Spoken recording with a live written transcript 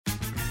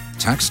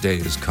Tax day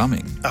is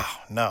coming. Oh,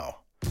 no.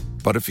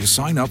 But if you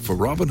sign up for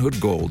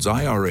Robinhood Gold's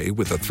IRA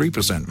with a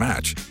 3%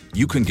 match,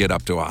 you can get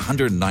up to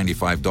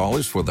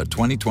 $195 for the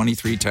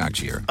 2023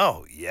 tax year.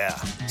 Oh, yeah.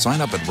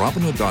 Sign up at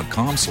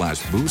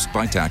Robinhood.com/boost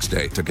by tax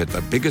day to get the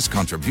biggest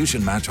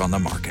contribution match on the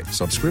market.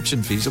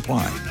 Subscription fees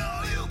apply.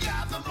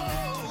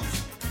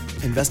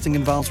 Investing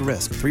involves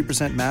risk.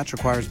 3% match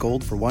requires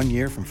gold for 1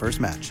 year from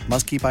first match.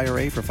 Must keep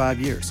IRA for 5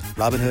 years.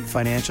 Robinhood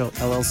Financial,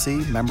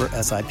 LLC, member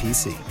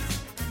SIPC.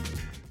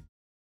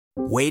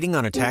 Waiting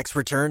on a tax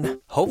return?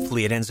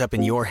 Hopefully it ends up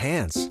in your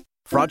hands.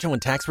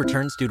 Fraudulent tax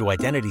returns due to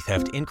identity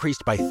theft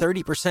increased by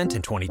 30%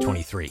 in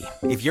 2023.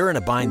 If you're in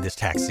a bind this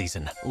tax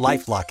season,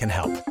 LifeLock can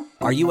help.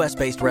 Our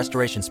U.S.-based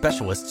restoration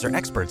specialists are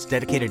experts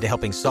dedicated to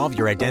helping solve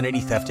your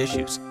identity theft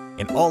issues.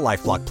 And all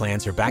LifeLock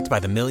plans are backed by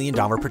the $1 Million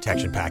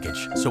Protection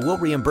Package. So we'll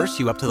reimburse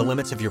you up to the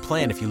limits of your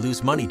plan if you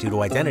lose money due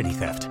to identity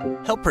theft.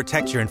 Help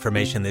protect your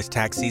information this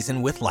tax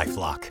season with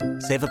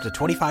LifeLock. Save up to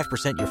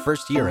 25% your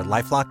first year at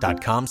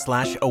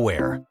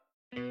LifeLock.com/aware.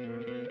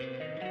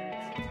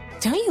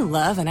 Don't you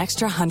love an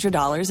extra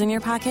 $100 in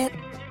your pocket?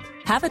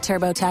 Have a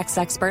TurboTax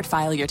expert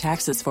file your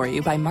taxes for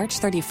you by March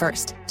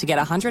 31st to get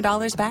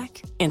 $100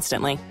 back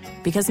instantly.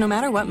 Because no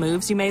matter what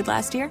moves you made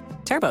last year,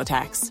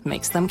 TurboTax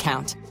makes them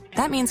count.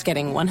 That means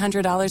getting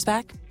 $100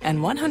 back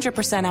and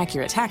 100%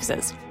 accurate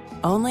taxes,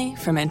 only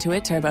from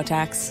Intuit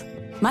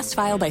TurboTax. Must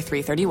file by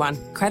 3/31.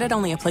 Credit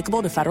only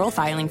applicable to federal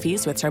filing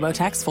fees with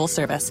TurboTax full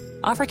service.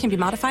 Offer can be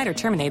modified or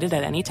terminated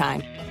at any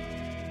time.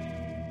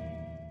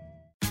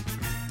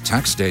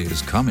 Tax day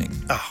is coming.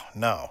 Oh,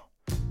 no.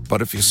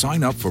 But if you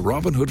sign up for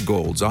Robinhood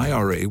Gold's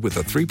IRA with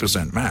a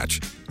 3% match,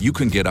 you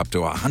can get up to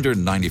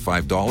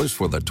 $195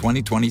 for the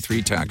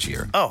 2023 tax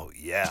year. Oh,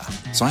 yeah.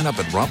 Sign up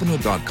at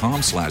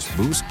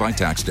Robinhood.com/boost by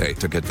tax day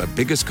to get the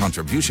biggest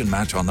contribution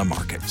match on the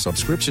market.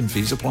 Subscription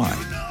fees apply.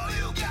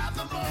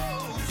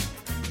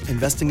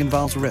 Investing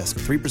involves risk.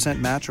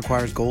 3% match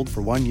requires gold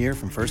for 1 year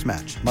from first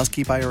match. Must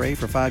keep IRA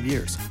for 5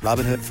 years.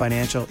 Robinhood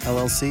Financial,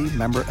 LLC,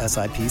 member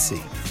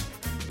SIPC.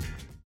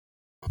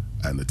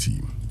 And the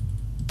team.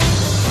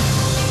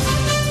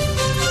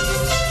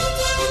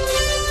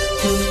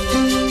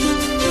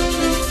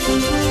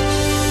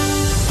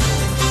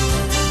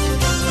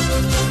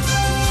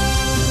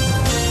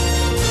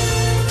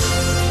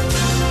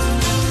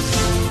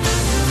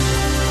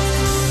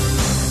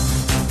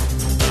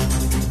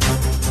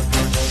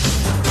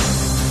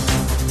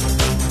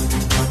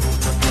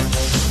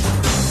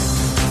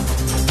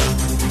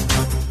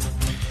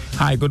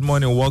 Hi, good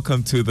morning.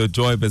 Welcome to the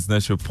Joy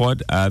Business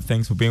Report.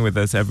 Thanks for being with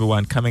us,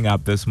 everyone. Coming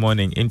up this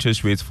morning,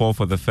 interest rates fall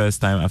for the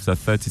first time after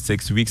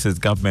 36 weeks as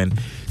government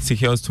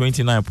secures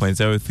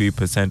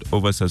 29.03%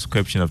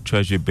 oversubscription of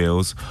Treasury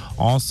bills.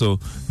 Also,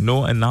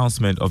 no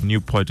announcement of new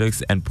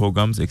projects and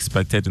programs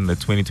expected in the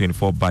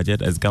 2024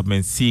 budget as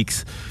government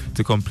seeks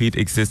to complete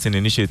existing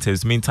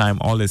initiatives. Meantime,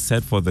 all is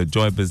set for the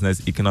Joy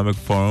Business Economic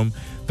Forum.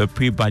 The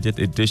pre-budget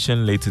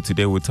edition later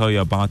today will tell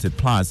you about it.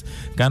 Plus,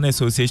 Ghana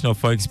Association of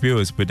Forex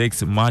Bureaus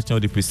predicts marginal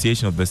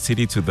depreciation of the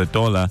cedi to the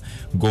dollar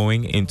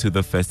going into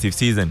the festive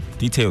season.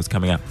 Details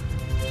coming up.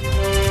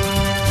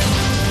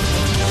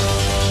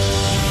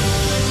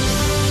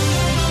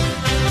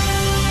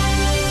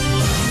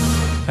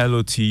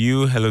 Hello to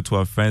you. Hello to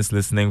our friends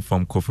listening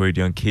from Kofor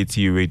Radio and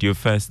KTU Radio.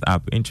 First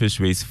up,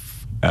 interest rates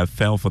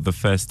fell for the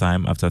first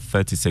time after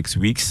 36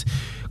 weeks,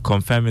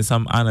 confirming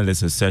some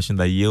analysts' assertion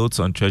that yields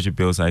on Treasury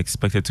bills are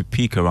expected to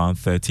peak around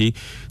 30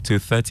 to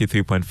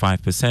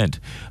 33.5%.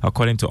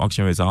 According to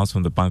auction results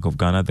from the Bank of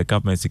Ghana, the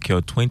government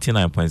secured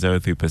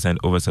 29.03%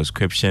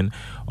 oversubscription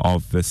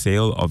of the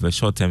sale of the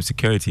short-term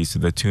securities to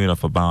the tune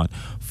of about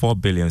 4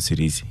 billion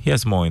cedis.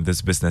 Here's more in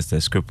this Business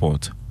Desk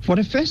report. For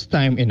the first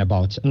time in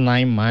about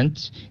 9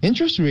 months,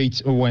 interest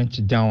rates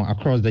went down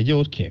across the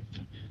yield curve.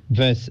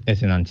 This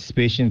is in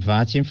anticipation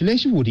that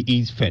inflation would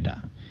ease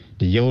further.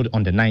 The yield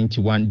on the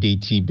 91-day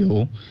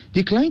T-bill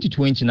declined to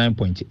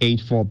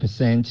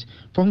 29.84%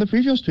 from the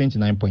previous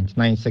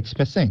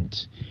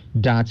 29.96%.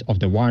 That of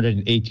the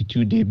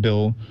 182-day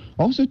bill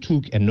also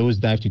took a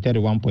nosedive to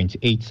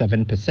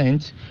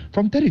 31.87%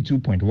 from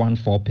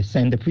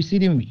 32.14% the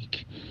preceding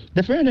week.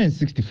 The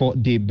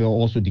 364-day bill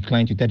also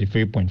declined to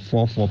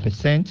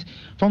 33.44%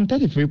 from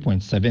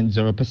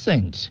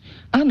 33.70%.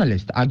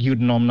 Analysts argued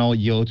nominal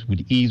yields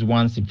would ease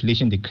once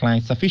inflation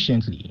declines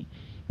sufficiently.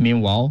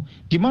 Meanwhile,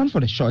 demand for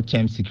the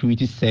short-term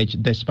securities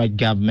surged despite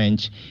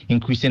government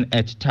increasing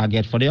its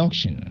target for the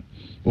auction.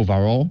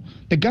 Overall,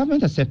 the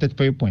government accepted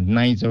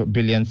 3.90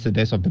 billion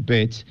cedis of the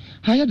bids,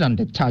 higher than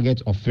the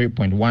target of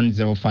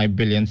 3.105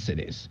 billion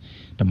cedis.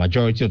 The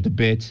majority of the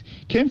bids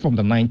came from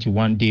the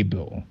 91-day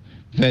bill.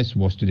 This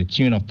was to the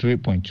tune of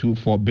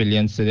 3.24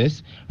 billion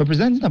cedis,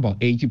 representing about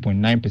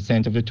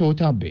 80.9% of the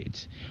total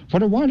bids. For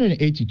the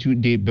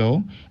 182-day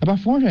bill, about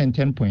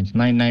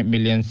 410.99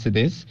 million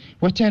cedis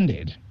were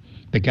tendered.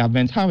 The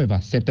government, however,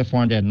 accepted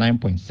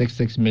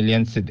 409.66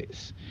 million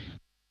cedis.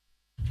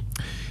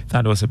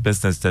 That was a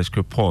Business Desk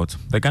report.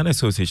 The Ghana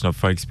Association of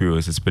Forex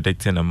Bureaus is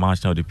predicting a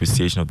marginal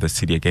depreciation of the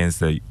cedi against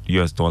the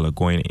US dollar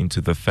going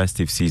into the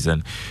festive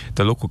season.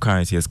 The local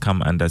currency has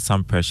come under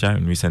some pressure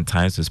in recent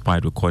times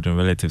despite recording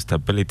relative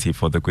stability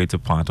for the greater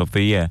part of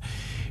the year.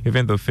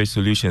 Even though Fish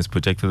Solutions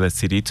projected the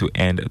cedi to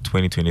end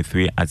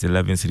 2023 at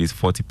 11 cedis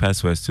 40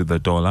 pesos to the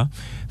dollar,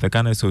 the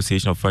Ghana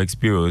Association of Forex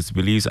Bureaus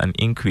believes an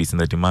increase in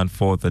the demand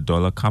for the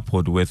dollar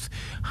coupled with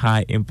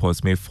high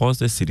imports may force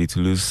the cedi to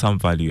lose some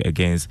value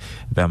against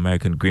the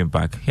American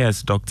greenback.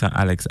 Here's Dr.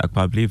 Alex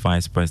Akpabli,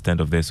 Vice President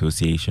of the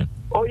association.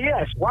 Oh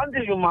yes, one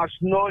thing you must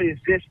know is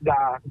this,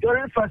 that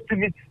during festive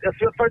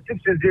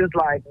seasons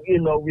like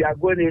we are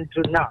going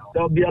into now,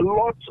 there will be a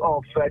lot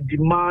of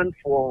demand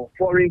for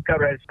foreign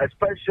currency,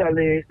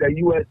 especially the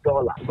US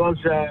dollar, because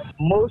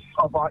most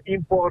of our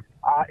imports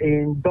are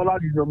in dollar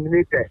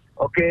denominated.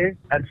 Okay,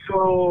 and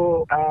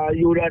so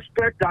you would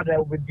expect that there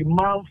will be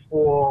demand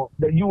for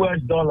the US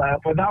dollar.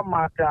 For that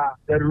matter,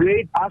 the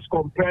rate as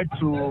compared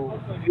to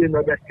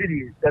the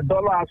cedi, the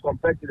dollar as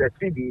compared to the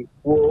cedi,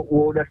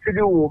 will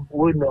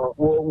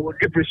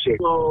depreciate.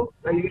 So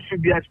you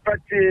should be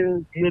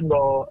expecting a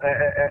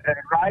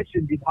rise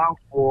in demand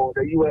for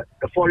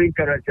the foreign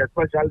currency,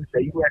 especially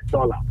the US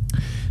dollar.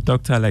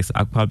 Dr. Alex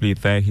Akpabli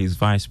there, he's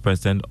Vice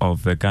President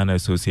of the Ghana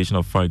Association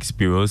of Forex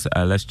Bureaus.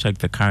 Let's check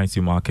the currency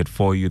market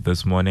for you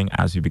this morning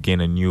as we begin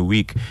a new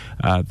week.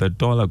 The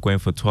dollar going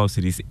for 12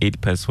 cedis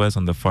 8 pesos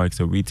on the Forex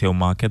retail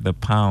market. The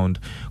pound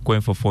going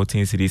for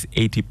 14 cedis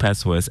 80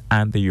 pesos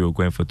and the euro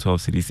going for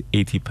 12 cedis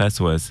 80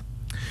 pesos.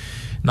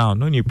 Now,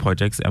 no new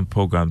projects and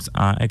programs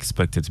are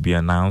expected to be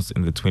announced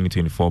in the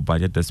 2024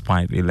 budget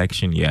despite the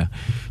election year.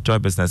 Joy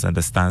Business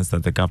understands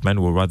that the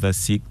government will rather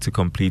seek to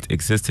complete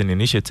existing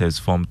initiatives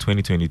from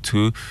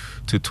 2022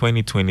 to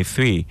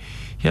 2023.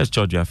 Here's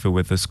George Yaffe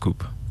with the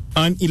scoop.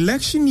 An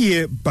election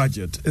year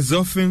budget is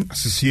often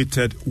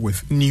associated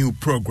with new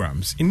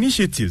programs,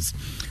 initiatives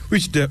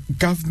which the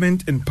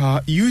government in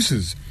power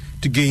uses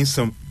to gain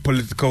some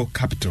political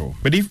capital.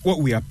 But if what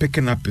we are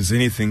picking up is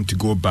anything to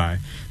go by,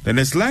 then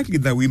it's likely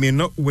that we may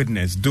not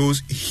witness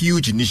those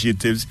huge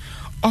initiatives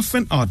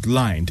often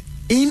outlined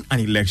in an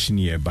election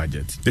year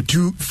budget. The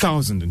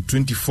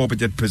 2024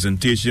 budget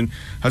presentation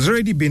has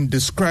already been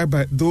described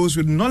by those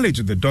with knowledge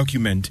of the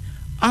document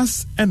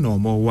as a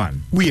normal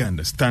one. We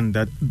understand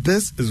that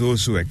this is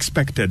also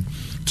expected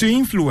to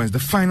influence the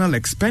final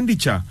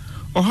expenditure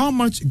or how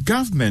much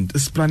government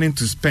is planning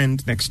to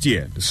spend next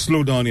year. The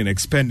slowdown in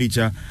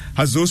expenditure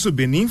has also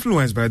been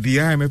influenced by the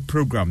IMF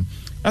program,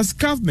 as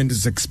government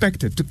is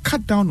expected to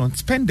cut down on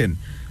spending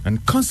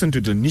and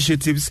concentrate on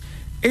initiatives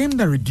aimed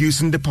at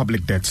reducing the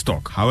public debt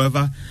stock.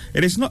 However,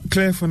 it is not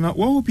clear for now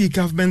what will be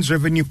government's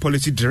revenue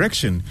policy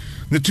direction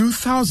in the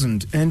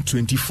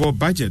 2024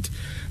 budget,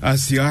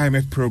 as the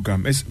IMF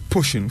program is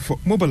pushing for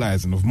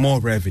mobilizing of more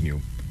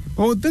revenue.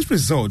 But will this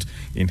result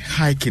in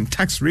hiking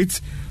tax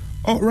rates,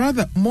 or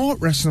rather more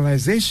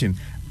rationalization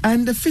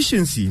and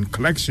efficiency in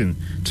collection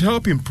to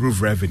help improve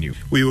revenue?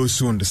 We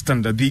also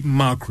understand that the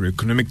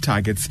macroeconomic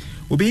targets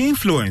will be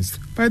influenced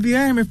by the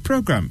IMF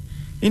program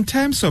in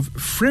terms of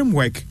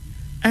framework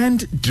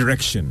and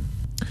direction.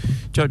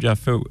 George, I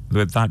feel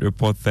with that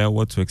report there,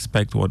 what to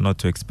expect, what not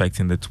to expect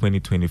in the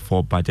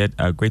 2024 budget.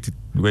 A great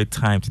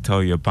time to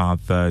tell you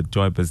about the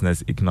Joy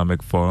Business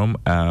Economic Forum,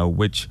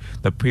 which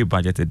the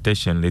pre-budget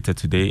edition later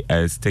today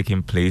is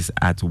taking place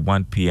at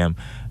 1 p.m.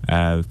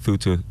 Through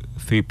to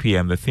 3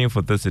 p.m. The theme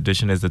for this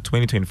edition is the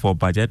 2024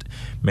 budget,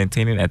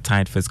 maintaining a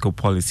tight fiscal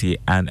policy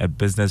and a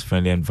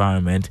business-friendly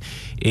environment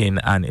in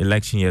an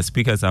election year.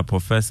 Speakers are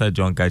Professor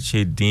John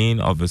Gache, Dean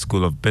of the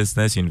School of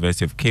Business,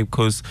 University of Cape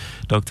Coast,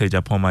 Dr.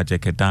 Japoma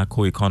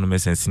Jekedako,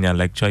 Economist and Senior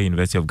Lecturer,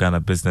 University of Ghana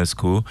Business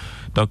School,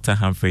 Dr.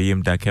 Humphrey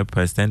Yim Dake,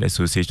 President,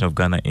 Association of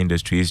Ghana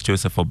Industries,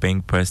 Joseph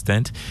Obeng,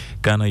 President,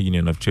 Ghana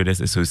Union of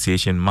Traders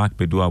Association, Mark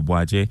Bedu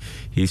Abuaje,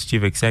 he's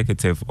Chief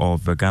Executive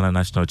of the Ghana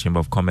National Chamber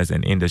of Commerce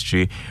and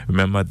Industry.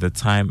 Remember, the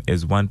time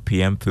is 1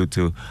 p.m. through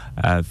to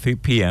 3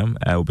 p.m.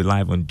 We'll be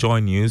live on Joy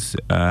News,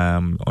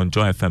 on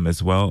Joy FM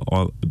as well,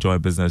 all Joy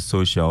Business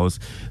socials.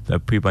 The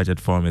pre-budget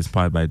forum is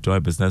powered by Joy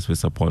Business with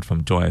support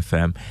from Joy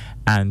FM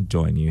and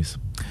Joy News.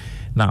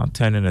 Now,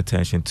 turning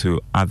attention to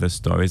other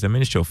stories, the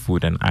Ministry of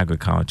Food and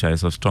Agriculture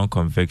is of strong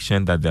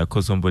conviction that the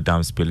Akosombo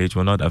Dam spillage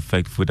will not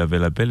affect food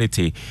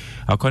availability.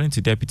 According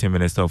to Deputy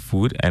Minister of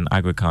Food and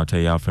Agriculture,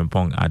 Yaw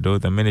Frimpong Addo,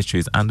 the ministry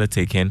is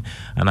undertaking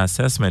an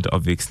assessment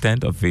of the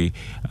extent of the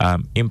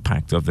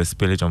impact of the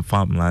spillage on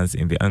farmlands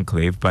in the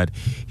enclave, but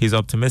he's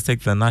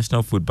optimistic the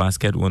national food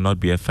basket will not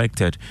be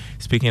affected.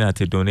 Speaking at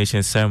a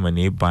donation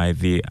ceremony by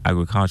the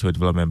Agricultural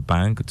Development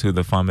Bank to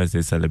the Farmers'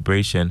 Day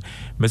celebration,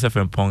 Mr.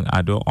 Frimpong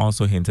Addo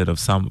also hinted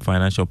of some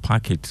financial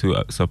package to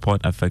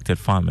support affected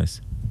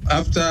farmers.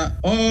 After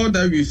all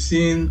that we've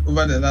seen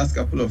over the last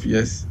couple of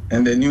years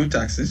and the new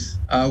taxes,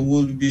 I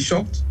would be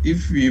shocked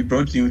if we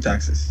brought new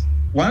taxes.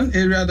 One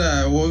area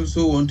that I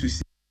also want to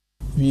see.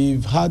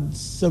 We've had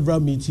several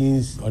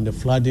meetings on the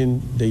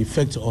flooding, the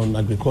effect on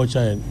agriculture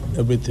and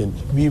everything.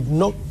 We've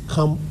not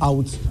come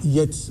out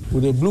yet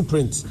with a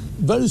blueprint.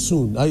 Very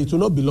soon, it will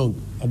not be long.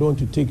 I don't want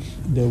to take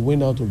the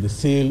wind out of the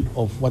sail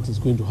of what is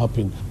going to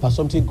happen, but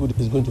something good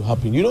is going to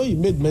happen. You know, you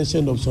made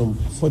mention of some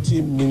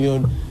 $40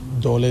 million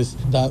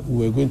that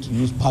we're going to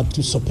use part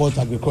to support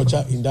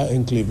agriculture in that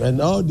enclave.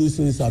 And all these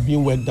things are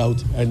being worked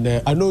out, and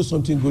I know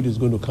something good is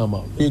going to come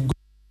out.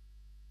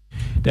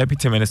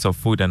 Deputy Minister of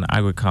Food and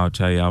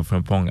Agriculture, Yaw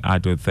Frimpong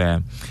Addo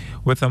there.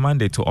 With a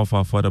mandate to offer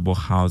affordable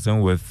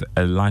housing with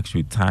a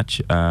luxury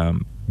touch,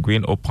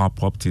 Green Opal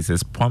Properties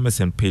is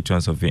promising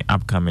patrons of the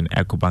upcoming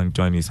EcoBank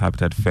Joint Use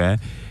Habitat Fair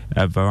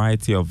a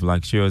variety of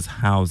luxurious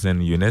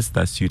housing units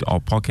that suit all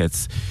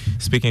pockets.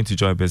 Speaking to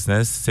Joy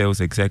Business,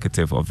 sales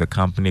executive of the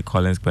company,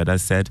 Collins Beda,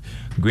 said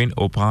Green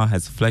Opal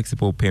has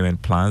flexible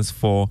payment plans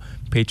for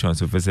patrons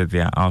who visit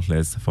their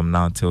outlets from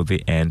now till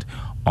the end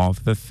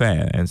of the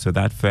fair. And so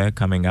that fair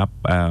coming up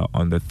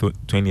on the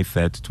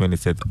 23rd to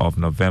 26th of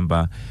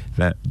November,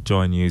 the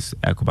Joint Use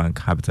EcoBank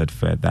Habitat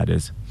Fair, that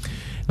is.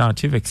 Now,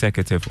 Chief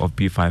Executive of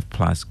B5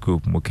 Plus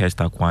Group, Mukesh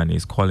Thakwani,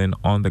 is calling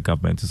on the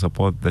government to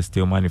support the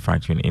steel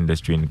manufacturing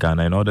industry in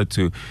Ghana in order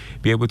to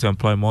be able to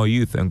employ more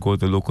youth and grow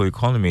the local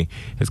economy.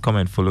 His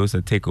comment follows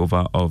a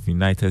takeover of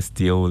United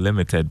Steel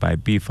Limited by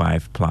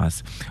B5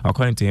 Plus.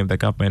 According to him, the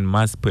government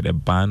must put a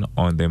ban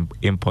on the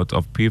import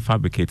of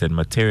prefabricated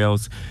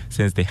materials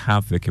since they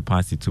have the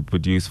capacity to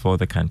produce for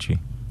the country.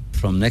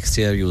 From next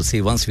year, you'll see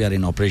once we are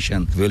in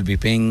operation, we'll be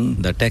paying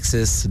the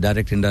taxes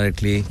direct,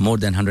 indirectly, more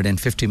than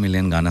 150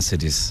 million Ghana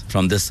cedis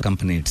from this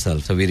company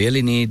itself. So we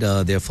really need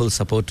their full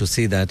support to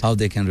see that how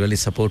they can really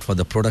support for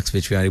the products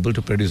which we are able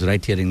to produce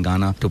right here in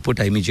Ghana, to put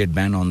an immediate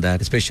ban on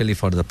that, especially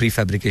for the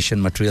prefabrication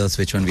materials,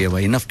 which when we have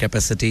enough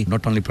capacity,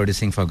 not only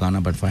producing for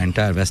Ghana, but for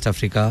entire West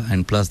Africa,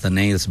 and plus the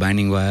nails,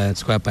 binding wire,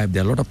 square pipe.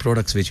 There are a lot of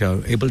products which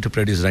are able to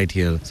produce right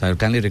here. So I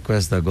kindly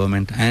request the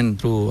government and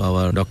through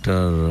our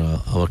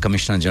our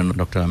Commissioner General,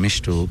 Dr. Amish,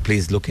 to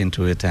please look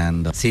into it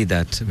and see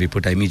that we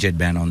put an immediate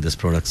ban on this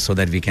product so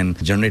that we can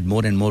generate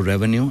more and more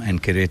revenue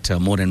and create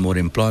more and more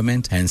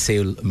employment and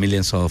save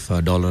millions of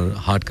dollar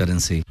hard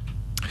currency.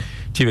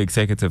 Chief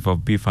Executive of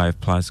B5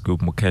 Plus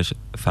Group, Mukesh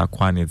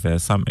Thakwani.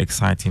 There's some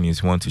exciting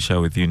news we want to share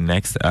with you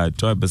next.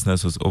 Joy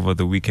Business was over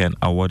the weekend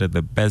awarded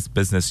the Best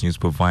Business News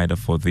Provider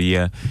for the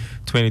year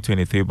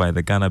 2023 by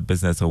the Ghana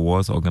Business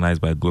Awards organized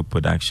by Globe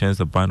Productions.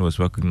 The brand was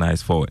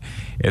recognized for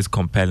its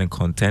compelling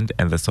content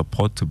and the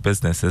support to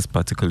businesses,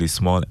 particularly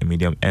small and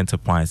medium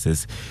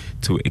enterprises,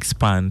 to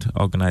expand.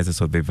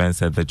 Organizers of the event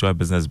said the Joy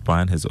Business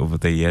brand has over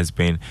the years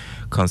been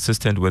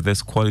consistent with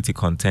its quality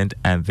content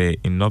and the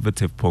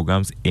innovative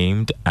programs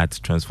aimed at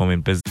transforming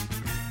business.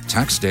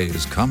 Tax day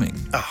is coming.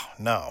 Oh,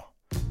 no.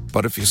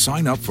 But if you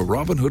sign up for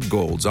Robinhood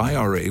Gold's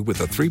IRA with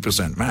a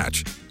 3%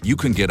 match, you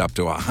can get up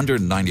to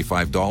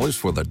 $195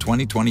 for the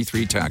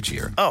 2023 tax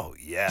year. Oh,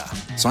 yeah.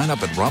 Sign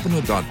up at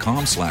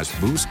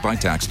Robinhood.com/boost by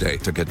tax day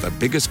to get the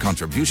biggest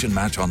contribution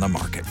match on the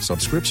market.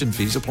 Subscription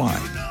fees apply.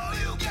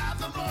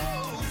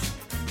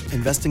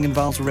 Investing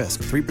involves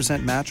risk.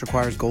 3% match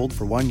requires gold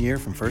for 1 year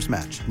from first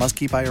match. Must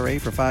keep IRA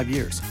for 5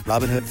 years.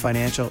 Robinhood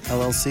Financial,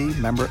 LLC,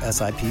 member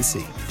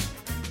SIPC.